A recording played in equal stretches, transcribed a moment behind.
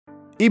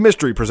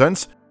eMystery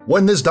presents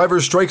When This Diver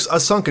Strikes a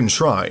Sunken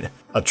Shrine,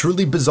 a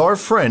truly bizarre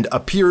friend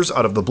appears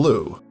out of the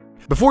blue.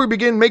 Before we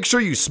begin, make sure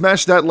you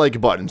smash that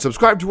like button,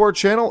 subscribe to our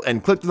channel,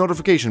 and click the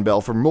notification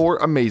bell for more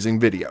amazing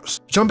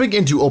videos. Jumping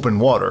into open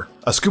water,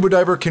 a scuba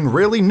diver can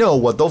rarely know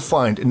what they'll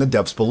find in the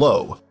depths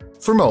below.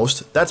 For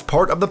most, that's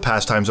part of the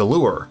pastime's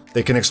allure.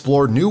 They can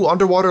explore new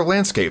underwater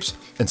landscapes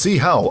and see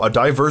how a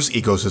diverse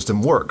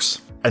ecosystem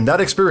works. And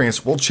that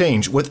experience will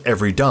change with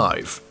every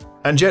dive.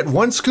 And yet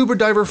one scuba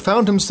diver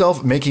found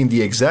himself making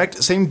the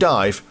exact same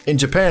dive in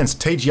Japan's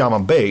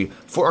Tateyama Bay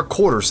for a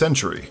quarter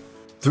century.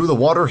 Through the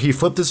water he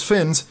flipped his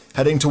fins,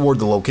 heading toward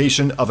the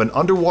location of an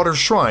underwater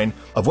shrine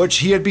of which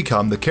he had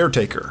become the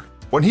caretaker.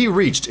 When he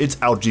reached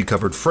its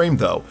algae-covered frame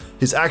though,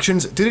 his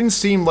actions didn't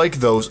seem like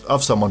those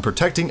of someone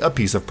protecting a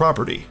piece of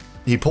property.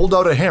 He pulled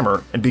out a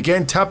hammer and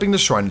began tapping the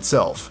shrine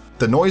itself.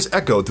 The noise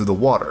echoed through the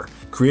water,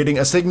 creating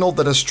a signal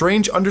that a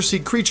strange undersea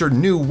creature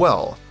knew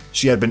well.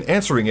 She had been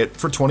answering it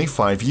for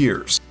 25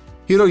 years.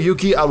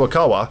 Hiroyuki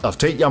Awakawa of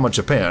Tateyama,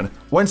 Japan,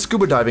 went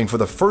scuba diving for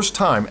the first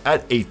time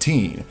at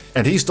 18,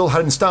 and he still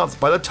hadn't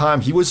stopped by the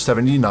time he was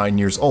 79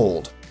 years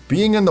old.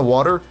 Being in the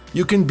water,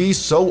 you can be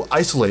so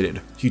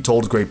isolated, he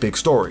told Great Big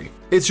Story.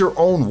 It's your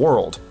own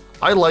world.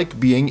 I like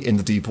being in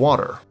the deep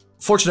water.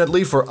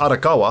 Fortunately for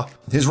Arakawa,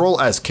 his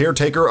role as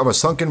caretaker of a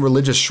sunken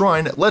religious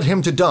shrine led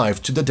him to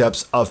dive to the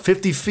depths of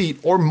 50 feet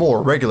or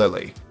more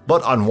regularly.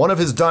 But on one of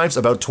his dives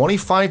about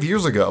 25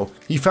 years ago,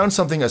 he found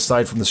something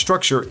aside from the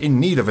structure in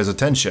need of his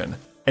attention: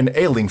 an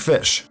ailing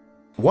fish.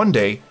 One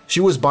day, she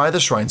was by the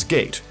shrine's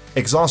gate,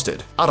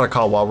 exhausted,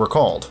 Arakawa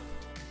recalled.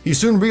 He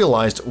soon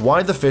realized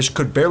why the fish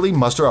could barely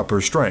muster up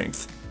her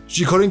strength.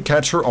 She couldn't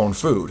catch her own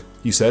food,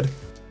 he said.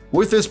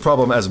 With this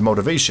problem as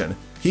motivation,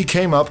 he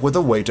came up with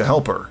a way to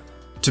help her.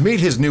 To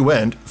meet his new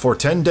end, for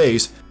 10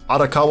 days,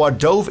 Arakawa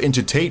dove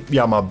into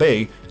Tateyama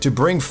Bay to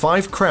bring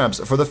 5 crabs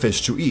for the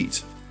fish to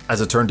eat. As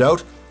it turned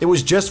out, it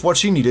was just what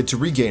she needed to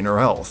regain her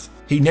health.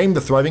 He named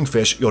the thriving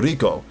fish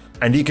Yoriko,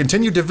 and he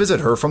continued to visit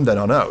her from then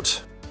on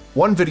out.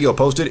 One video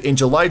posted in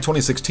July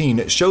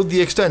 2016 showed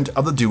the extent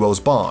of the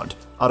duo's bond.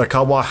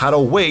 Arakawa had a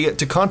way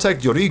to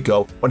contact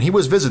Yoriko when he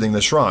was visiting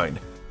the shrine.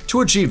 To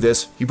achieve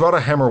this, he brought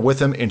a hammer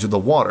with him into the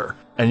water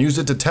and used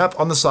it to tap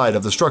on the side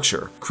of the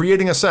structure,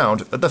 creating a sound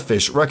that the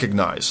fish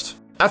recognized.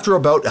 After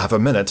about half a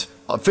minute,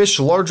 a fish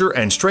larger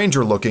and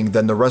stranger looking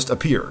than the rest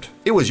appeared.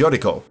 It was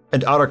Yoriko,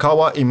 and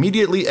Arakawa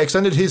immediately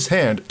extended his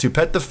hand to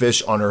pet the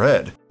fish on her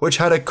head, which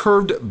had a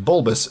curved,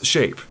 bulbous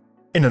shape.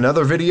 In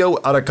another video,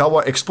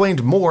 Arakawa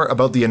explained more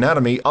about the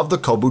anatomy of the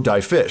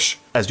kobu-dai fish,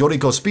 as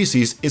Yoriko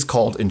species is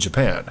called in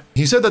Japan.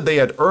 He said that they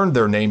had earned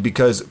their name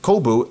because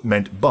kobu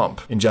meant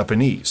bump in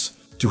Japanese.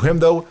 To him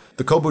though,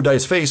 the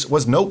kobu-dai's face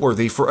was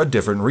noteworthy for a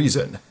different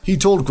reason. He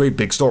told Great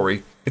Big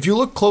Story, if you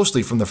look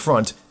closely from the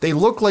front, they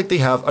look like they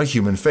have a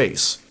human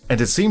face.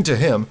 And it seemed to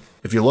him,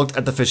 if you looked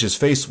at the fish's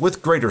face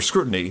with greater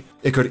scrutiny,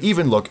 it could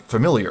even look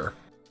familiar.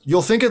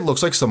 You'll think it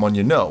looks like someone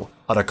you know,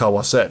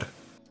 Arakawa said.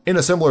 In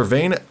a similar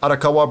vein,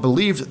 Arakawa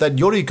believed that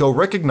Yoriko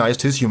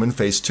recognized his human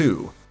face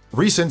too.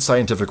 Recent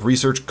scientific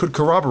research could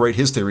corroborate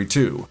his theory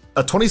too.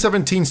 A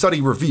 2017 study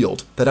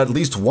revealed that at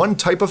least one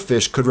type of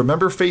fish could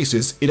remember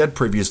faces it had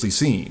previously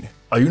seen.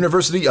 A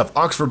University of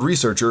Oxford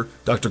researcher,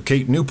 Dr.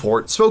 Kate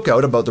Newport, spoke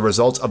out about the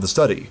results of the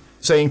study,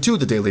 saying to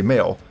the Daily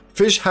Mail,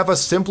 "Fish have a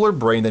simpler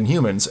brain than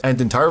humans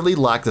and entirely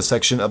lack the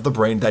section of the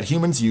brain that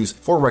humans use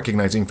for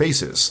recognizing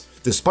faces.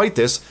 Despite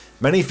this,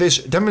 many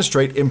fish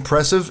demonstrate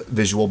impressive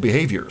visual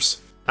behaviors."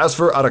 As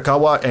for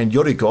Arakawa and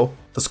Yoriko,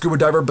 the scuba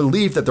diver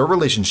believed that their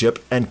relationship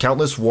and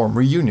countless warm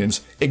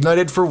reunions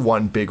ignited for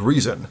one big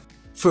reason: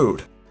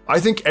 food. "I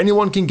think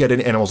anyone can get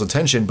an animal's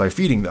attention by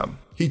feeding them,"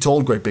 he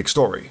told Great Big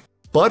Story.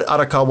 But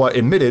Arakawa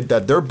admitted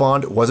that their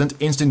bond wasn't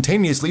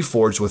instantaneously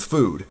forged with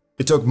food.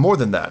 It took more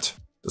than that.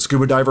 The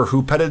scuba diver,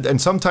 who petted and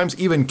sometimes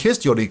even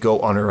kissed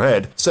Yoriko on her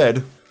head,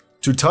 said,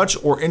 "To touch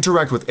or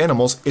interact with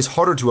animals is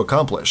harder to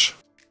accomplish."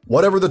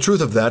 Whatever the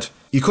truth of that,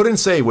 he couldn't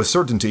say with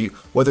certainty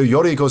whether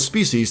Yoriko's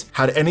species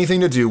had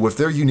anything to do with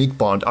their unique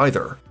bond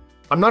either.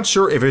 "I'm not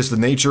sure if it's the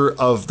nature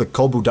of the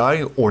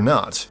kobu-dai or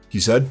not," he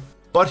said,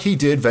 but he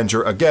did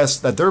venture a guess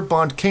that their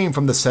bond came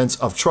from the sense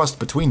of trust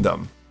between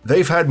them.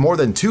 They've had more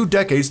than 2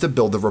 decades to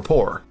build the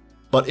rapport,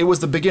 but it was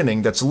the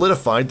beginning that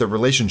solidified the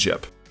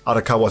relationship.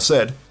 Arakawa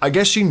said, "I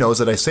guess she knows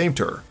that I saved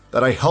her,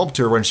 that I helped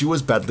her when she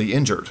was badly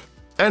injured.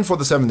 And for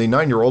the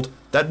 79-year-old,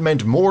 that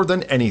meant more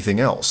than anything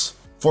else.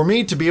 For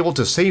me to be able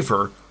to save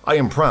her, I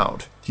am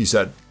proud," he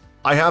said.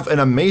 "I have an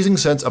amazing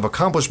sense of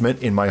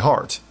accomplishment in my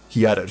heart,"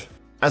 he added.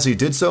 As he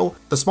did so,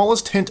 the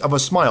smallest hint of a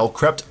smile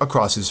crept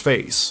across his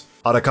face.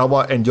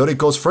 Arakawa and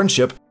Yoriko's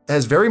friendship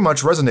has very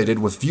much resonated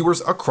with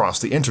viewers across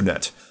the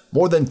internet.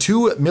 More than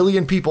 2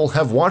 million people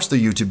have watched the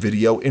YouTube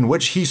video in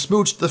which he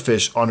smooched the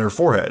fish on her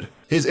forehead.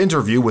 His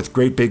interview with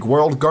Great Big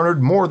World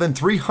garnered more than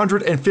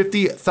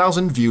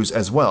 350,000 views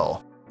as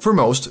well. For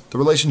most, the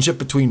relationship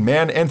between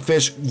man and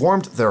fish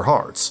warmed their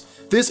hearts.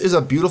 "This is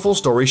a beautiful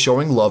story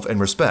showing love and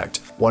respect,"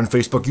 one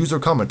Facebook user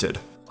commented.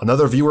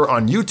 Another viewer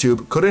on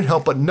YouTube couldn't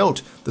help but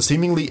note the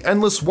seemingly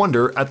endless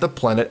wonder at the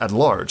planet at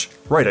large,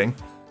 writing,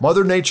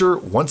 Mother Nature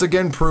once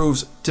again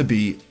proves to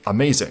be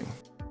amazing.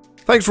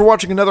 Thanks for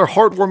watching another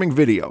heartwarming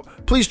video.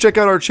 Please check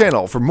out our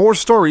channel for more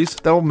stories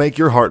that will make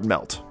your heart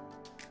melt.